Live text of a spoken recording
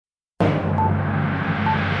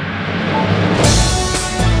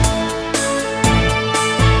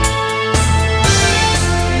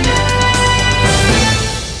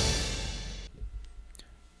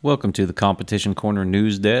Welcome to the Competition Corner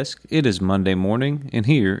News Desk. It is Monday morning, and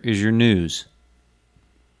here is your news.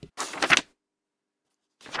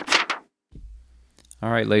 All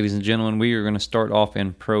right, ladies and gentlemen, we are going to start off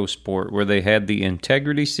in pro sport, where they had the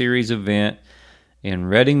Integrity Series event in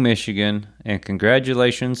Reading, Michigan, and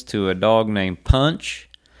congratulations to a dog named Punch,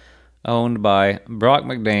 owned by Brock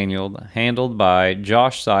McDaniel, handled by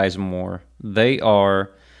Josh Sizemore. They are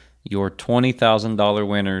your $20,000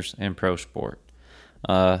 winners in pro sport.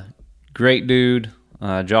 Great dude.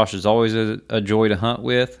 Josh is always a joy to hunt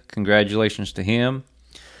with. Congratulations to him.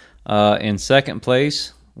 In second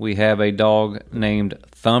place, we have a dog named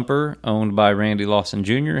Thumper, owned by Randy Lawson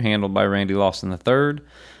Jr., handled by Randy Lawson III.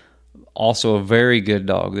 Also a very good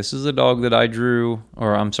dog. This is a dog that I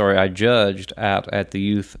judged out at the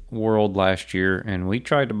Youth World last year, and we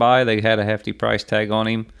tried to buy. They had a hefty price tag on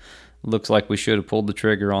him. Looks like we should have pulled the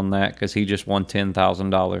trigger on that because he just won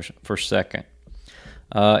 $10,000 for second.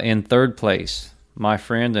 In third place, my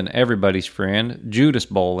friend and everybody's friend, Judas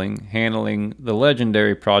Bowling, handling the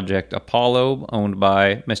legendary Project Apollo, owned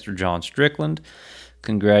by Mr. John Strickland.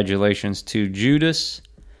 Congratulations to Judas.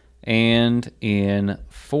 And in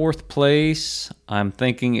fourth place, I'm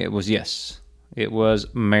thinking it was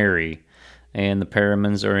Mary. And the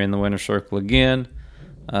Perrimans are in the winner's circle again.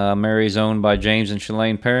 Mary is owned by James and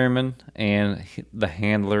Shalane Perryman, and the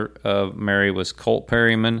handler of Mary was Colt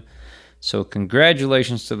Perryman. So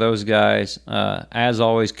congratulations to those guys. As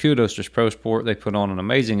always, kudos to Pro Sport. They put on an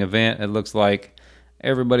amazing event. It looks like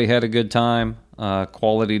everybody had a good time.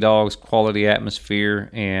 Quality dogs, quality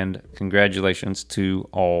atmosphere, and congratulations to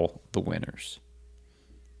all the winners.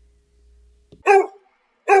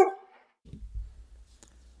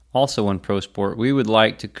 Also in Pro Sport, we would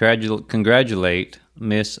like to congratulate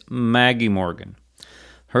Miss Maggie Morgan.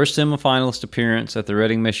 Her semifinalist appearance at the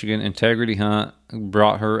Reading, Michigan Integrity Hunt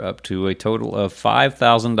brought her up to a total of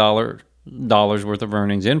 $5,000 worth of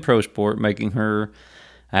earnings in Pro Sport, making her,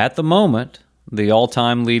 at the moment, the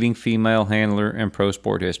all-time leading female handler in Pro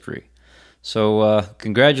Sport history. So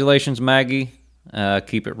congratulations, Maggie.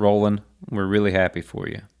 Keep it rolling. We're really happy for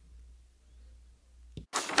you.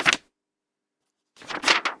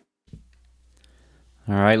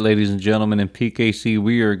 All right, ladies and gentlemen, in PKC,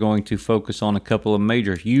 we are going to focus on a couple of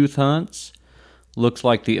major youth hunts. Looks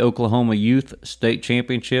like the Oklahoma Youth State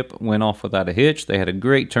Championship went off without a hitch. They had a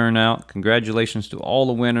great turnout. Congratulations to all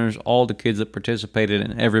the winners, all the kids that participated,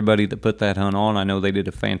 and everybody that put that hunt on. I know they did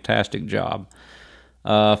a fantastic job.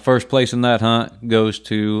 First place in that hunt goes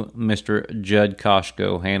to Mr. Judd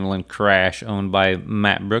Koshko, handling Crash, owned by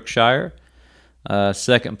Matt Brookshire.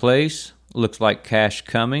 Second place looks like Cash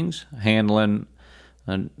Cummings, handling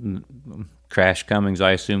Crash Cummings,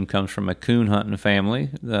 I assume, comes from a coon hunting family.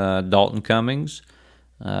 Dalton Cummings,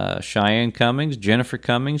 Cheyenne Cummings, Jennifer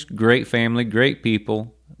Cummings, great family, great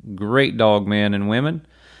people, great dog men and women.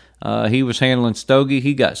 He was handling Stogie.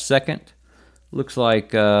 He got second. Looks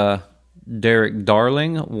like Derek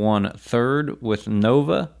Darling won third with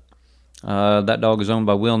Nova. That dog is owned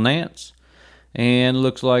by Will Nance. And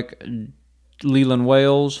looks like Leland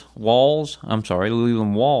Walls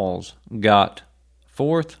got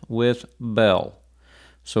fourth with Bell.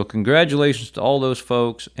 So congratulations to all those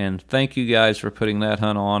folks, and thank you guys for putting that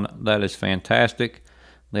hunt on. That is fantastic.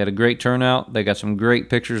 They had a great turnout. They got some great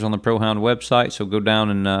pictures on the ProHound website, so go down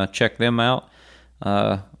and check them out.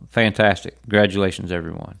 Fantastic. Congratulations,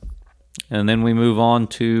 everyone. And then we move on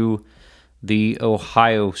to the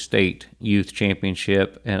Ohio State Youth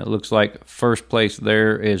Championship, and it looks like first place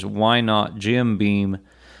there is Why Not Jim B.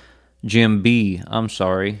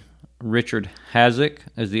 Richard Hazick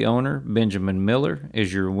is the owner. Benjamin Miller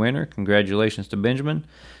is your winner. Congratulations to Benjamin.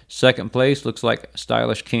 Second place looks like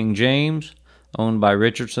Stylish King James, owned by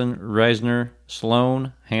Richardson, Reisner,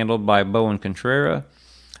 Sloan, handled by Bowen Contrera.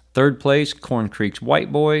 Third place, Corn Creek's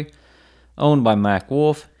White Boy, owned by Mac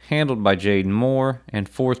Wolf, handled by Jaden Moore. And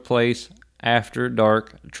fourth place, After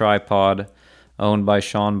Dark Tripod, owned by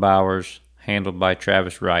Sean Bowers, handled by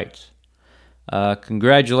Travis Wright.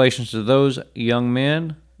 Congratulations to those young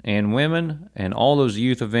men and women and all those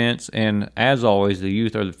youth events. And as always, the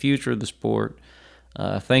youth are the future of the sport.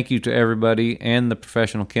 Thank you to everybody and the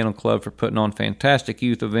Professional Kennel Club for putting on fantastic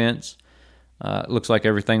youth events. Looks like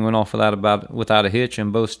everything went off without a hitch in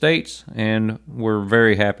both states, and we're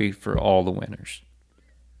very happy for all the winners.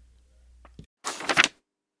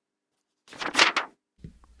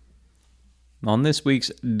 On this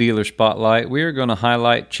week's Dealer Spotlight, we are going to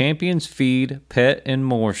highlight Champions Feed Pet and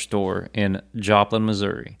More Store in Joplin,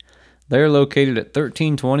 Missouri. They're located at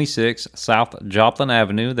 1326 South Joplin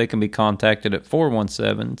Avenue. They can be contacted at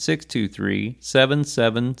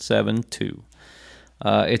 417-623-7772.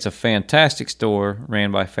 It's a fantastic store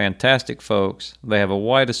ran by fantastic folks. They have a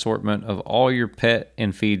wide assortment of all your pet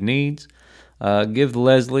and feed needs. Give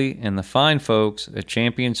Leslie and the fine folks at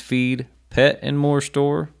Champions Feed Pet and More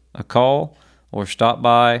store a call or stop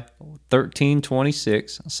by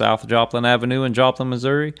 1326 South Joplin Avenue in Joplin,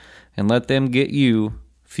 Missouri, and let them get you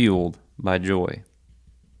fueled by joy.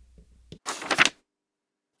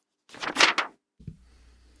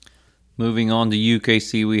 Moving on to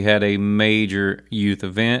UKC, we had a major youth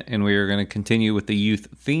event, and we are going to continue with the youth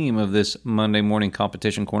theme of this Monday Morning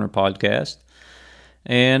Competition Corner podcast.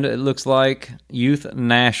 And it looks like Youth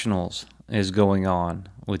Nationals is going on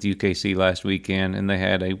with UKC last weekend, and they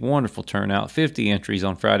had a wonderful turnout, 50 entries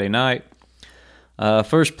on Friday night.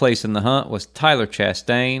 First place in the hunt was Tyler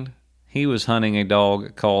Chastain. He was hunting a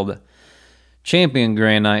dog called Champion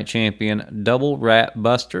Grand Night Champion Double Rat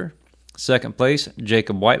Buster. Second place,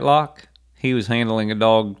 Jacob Whitelock. He was handling a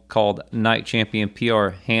dog called Night Champion PR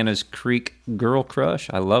Hannah's Creek Girl Crush.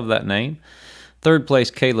 I love that name. Third place,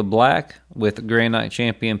 Caleb Black with Grand Night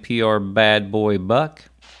Champion PR Bad Boy Buck.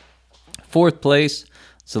 Fourth place,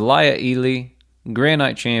 Zelaya Ely, Grand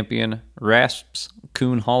Night Champion Rasps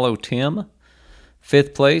Coon Hollow Tim.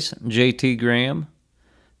 Fifth place, JT Graham.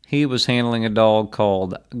 He was handling a dog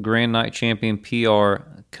called Grand Night Champion PR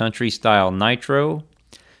Country Style Nitro.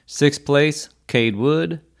 Sixth place, Cade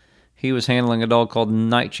Wood. He was handling a dog called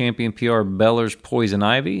Night Champion PR Beller's Poison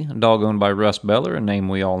Ivy, a dog owned by Russ Beller, a name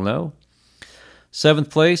we all know. Seventh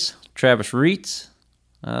place, Travis Reitz,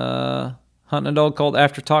 hunting a dog called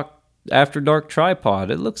After Dark Tripod.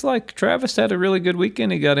 It looks like Travis had a really good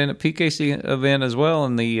weekend. He got in at PKC event as well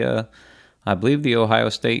in the, I believe, the Ohio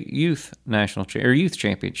State Youth Youth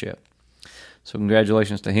Championship. So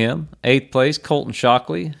congratulations to him. Eighth place, Colton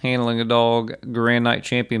Shockley, handling a dog Grand Night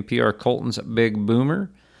Champion PR Colton's Big Boomer.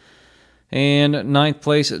 And ninth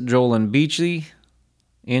place, Jolan Beachley,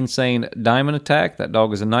 Insane Diamond Attack. That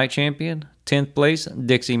dog is a night champion. 10th place,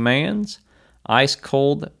 Dixie Mans, Ice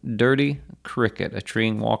Cold Dirty Cricket, a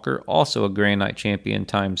treeing walker, also a Grand Night Champion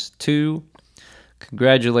 ×2.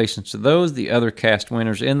 Congratulations to those. The other cast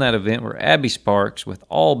winners in that event were Abby Sparks with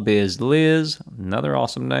All Biz Liz, another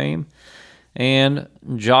awesome name, and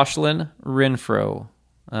Jocelyn Renfro.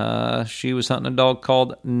 She was hunting a dog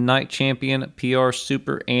called Night Champion PR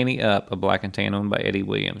Super Annie Up, a black and tan owned by Eddie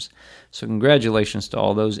Williams. So congratulations to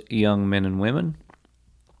all those young men and women.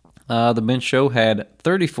 The bench show had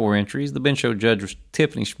 34 entries. The bench show judge was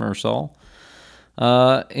Tiffany Schmersall.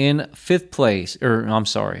 In fifth place, a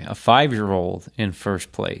 5-year-old in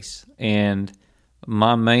first place. And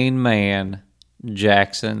my main man,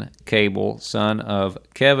 Jackson Cable, son of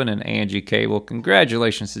Kevin and Angie Cable.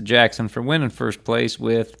 Congratulations to Jackson for winning first place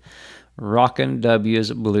with Rockin'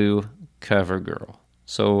 W's Blue Cover Girl.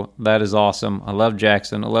 So that is awesome. I love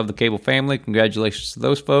Jackson. I love the Cable family. Congratulations to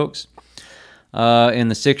those folks. In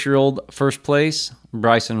the 6-year-old first place,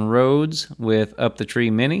 Bryson Rhodes with Up the Tree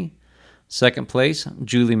Mini. Second place,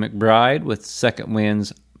 Julie McBride with Second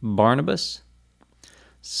Wins Barnabas.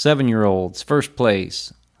 7-year-olds first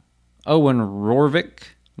place, Owen Rorvik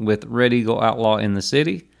with Red Eagle Outlaw in the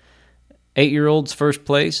City. 8-year-olds first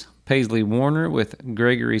place, Paisley Warner with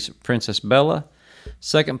Gregory's Princess Bella.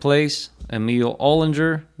 Second place, Emil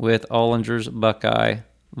Ollinger with Ollinger's Buckeye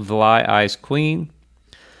Fly Eyes Queen.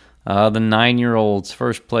 The 9-year-olds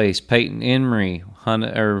first place, Peyton Emery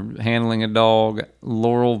handling a dog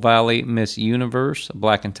Laurel Valley Miss Universe,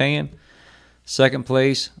 black and tan. Second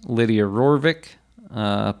place, Lydia Rorvik,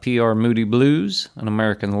 PR Moody Blues, an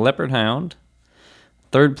American Leopard Hound.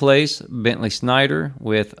 Third place, Bentley Snyder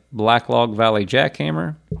with Black Log Valley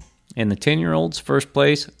Jackhammer. In the 10-year-olds, first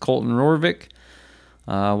place, Colton Rorvik,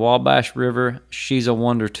 Wabash River She's a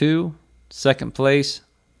Wonder 2. Second place,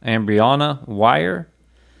 Ambriana Wire,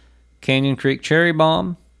 Canyon Creek Cherry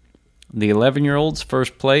Bomb. The 11-year-olds,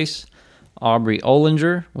 first place, Aubrey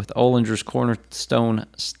Ollinger with Ollinger's Cornerstone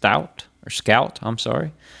Scout.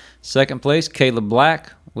 Second place, Caleb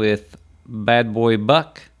Black with Bad Boy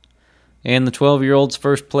Buck. And the 12-year-olds,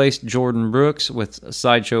 first place, Jordan Brooks with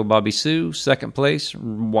Sideshow Bobby Sue. Second place,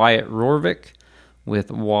 Wyatt Rorvik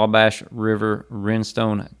with Wabash River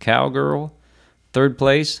Wrenstone Cowgirl. Third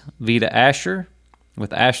place, Vita Asher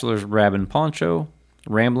with Ashler's Ramblin' Poncho.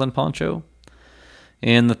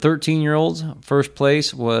 And the 13-year-olds, first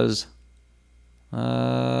place was,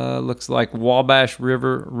 looks like Wabash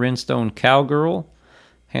River Wrenstone Cowgirl,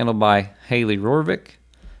 handled by Haley Rorvik.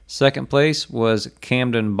 Second place was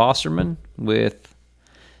Camden Bosserman with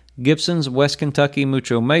Gibson's West Kentucky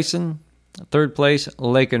Mucho Mason. Third place,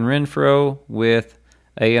 Lakin Renfro with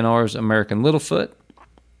A&R's American Littlefoot.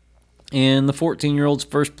 In the 14-year-olds,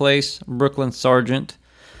 first place, Brooklyn Sargent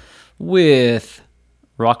with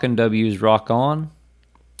Rockin' W's Rock On.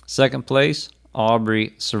 Second place,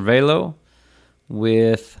 Aubrey Cervelo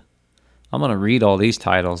with, I'm going to read all these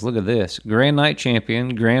titles. Look at this. Grand Night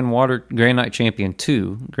Champion, Grand Night Champion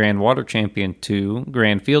 2, Grand Water Champion 2,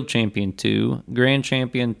 Grand Field Champion 2, Grand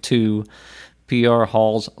Champion 2, PR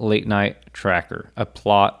Hall's Late Night Tracker, a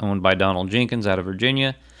plot owned by Donald Jenkins out of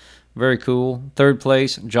Virginia. Very cool. Third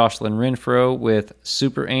place, Jocelyn Renfro with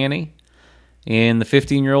Super Annie. In the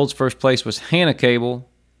 15-year-olds, first place was Hannah Cable,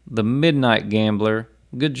 the Midnight Gambler.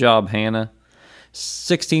 Good job, Hannah.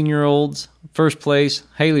 16-year-olds, first place,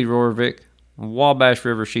 Haley Rorvik, Wabash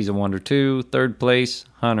River, She's a Wonder 2. Third place,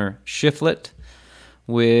 Hunter Shiflett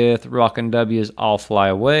with Rockin' W's I'll Fly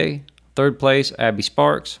Away. Third place, Abby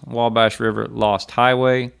Sparks, Wabash River, Lost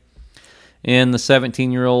Highway. In the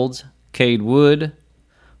 17-year-olds, Cade Wood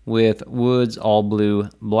with Woods All Blue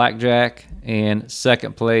Blackjack. And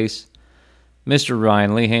second place, Mr.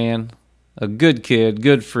 Ryan Lehan, a good kid,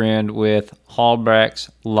 good friend with Hallbrack's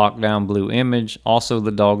Lockdown Blue Image, also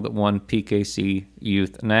the dog that won PKC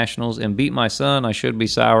Youth Nationals and beat my son. I should be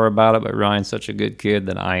sour about it, but Ryan's such a good kid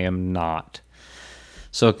that I am not.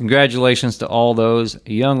 So congratulations to all those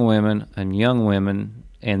young women and young men,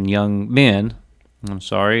 in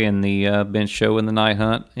the bench show in the night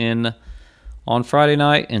hunt on Friday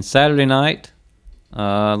night and Saturday night.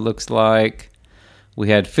 Looks like we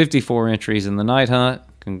had 54 entries in the night hunt.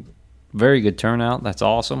 Very good turnout. That's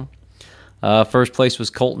awesome. First place was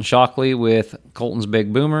Colton Shockley with Colton's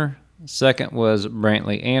Big Boomer. Second was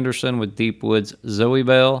Brantley Anderson with Deep Woods Zoe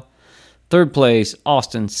Bell. Third place,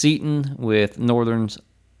 Austin Seaton with Northern's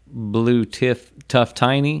Blue Tough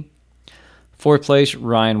Tiny. Fourth place,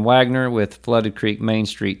 Ryan Wagner with Flooded Creek Main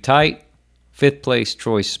Street Tight. Fifth place,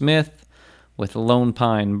 Troy Smith with Lone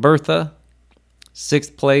Pine Bertha.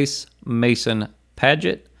 Sixth place, Mason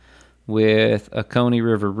Paget with a Coney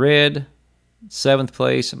River Red. Seventh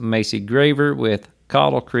place, Macy Graver with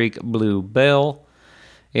Cottle Creek Blue Bell.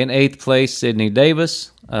 In eighth place, Sydney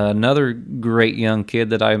Davis, another great young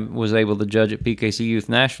kid that I was able to judge at PKC Youth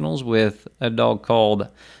Nationals with a dog called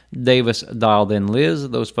Davis Dialed In Liz.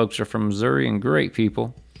 Those folks are from Missouri and great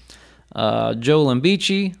people. Joe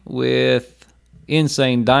Lambici with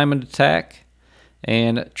Insane Diamond Attack.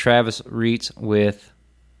 And Travis Reitz with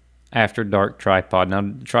After Dark Tripod.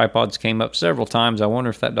 Now, tripods came up several times. I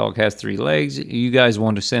wonder if that dog has 3 legs. You guys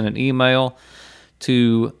want to send an email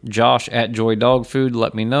to Josh at Joy Dog Food.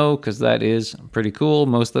 Let me know, because that is pretty cool.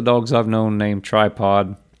 Most of the dogs I've known named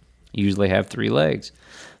Tripod usually have 3 legs.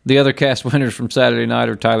 The other cast winners from Saturday night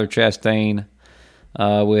are Tyler Chastain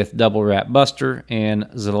with Double Rat Buster and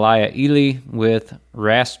Zelaya Ely with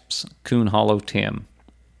Rasps Coon Hollow Tim.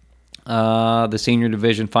 The senior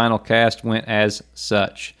division final cast went as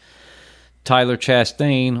such. Tyler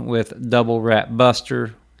Chastain with Double Rat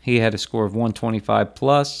Buster. He had a score of 125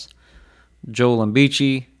 plus. Joe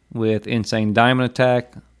Lambici with Insane Diamond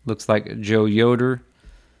Attack. Looks like Joe Yoder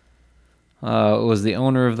was the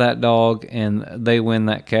owner of that dog, and they win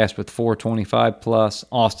that cast with 425 plus.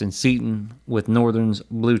 Austin Seaton with Northern's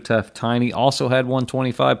Blue Tough Tiny also had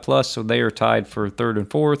 125 plus, so they are tied for third and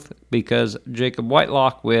fourth because Jacob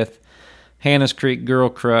Whitelock with Hannah's Creek Girl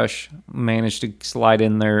Crush managed to slide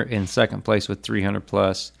in there in second place with 300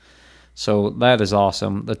 plus. So that is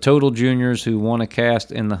awesome. The total juniors who won a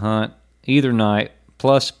cast in the hunt either night,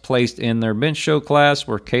 plus placed in their bench show class,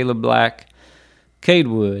 were Caleb Black, Cade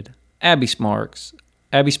Wood, Abby Sparks,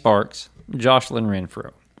 Jocelyn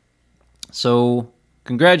Renfro. So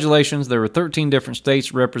congratulations. There were 13 different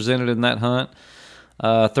states represented in that hunt.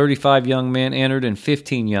 35 young men entered and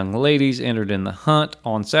 15 young ladies entered in the hunt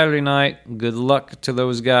on Saturday night. Good luck to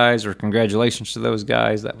those guys, or congratulations to those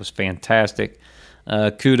guys. That was fantastic.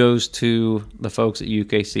 Kudos to the folks at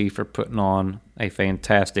UKC for putting on a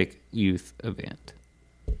fantastic youth event.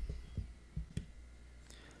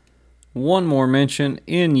 One more mention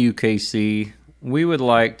in UKC. We would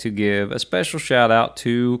like to give a special shout out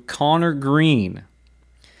to Connor Green.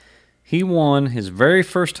 He won his very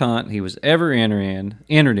first hunt he was ever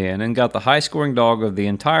entered in and got the high-scoring dog of the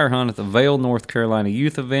entire hunt at the Vail, North Carolina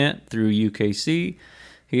youth event through UKC.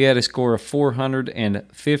 He had a score of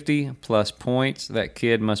 450 plus points. That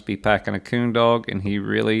kid must be packing a coon dog, and he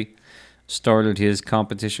really started his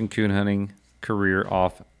competition coon hunting career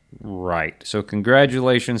off right. So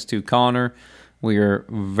congratulations to Connor. We are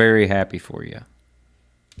very happy for you.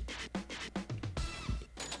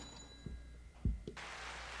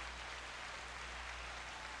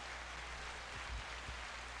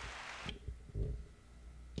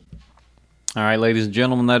 All right, ladies and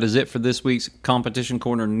gentlemen, that is it for this week's Competition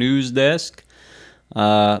Corner News Desk.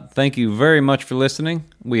 Thank you very much for listening.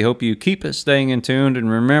 We hope you keep staying in tuned,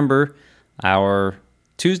 and remember, our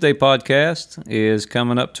Tuesday podcast is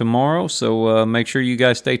coming up tomorrow, so make sure you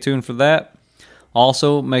guys stay tuned for that.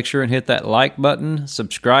 Also, make sure and hit that like button,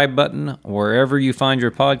 subscribe button, wherever you find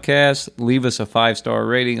your podcast. Leave us a 5-star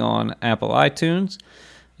rating on Apple iTunes,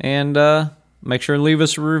 and make sure and leave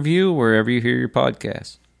us a review wherever you hear your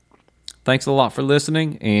podcast. Thanks a lot for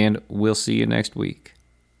listening, and we'll see you next week.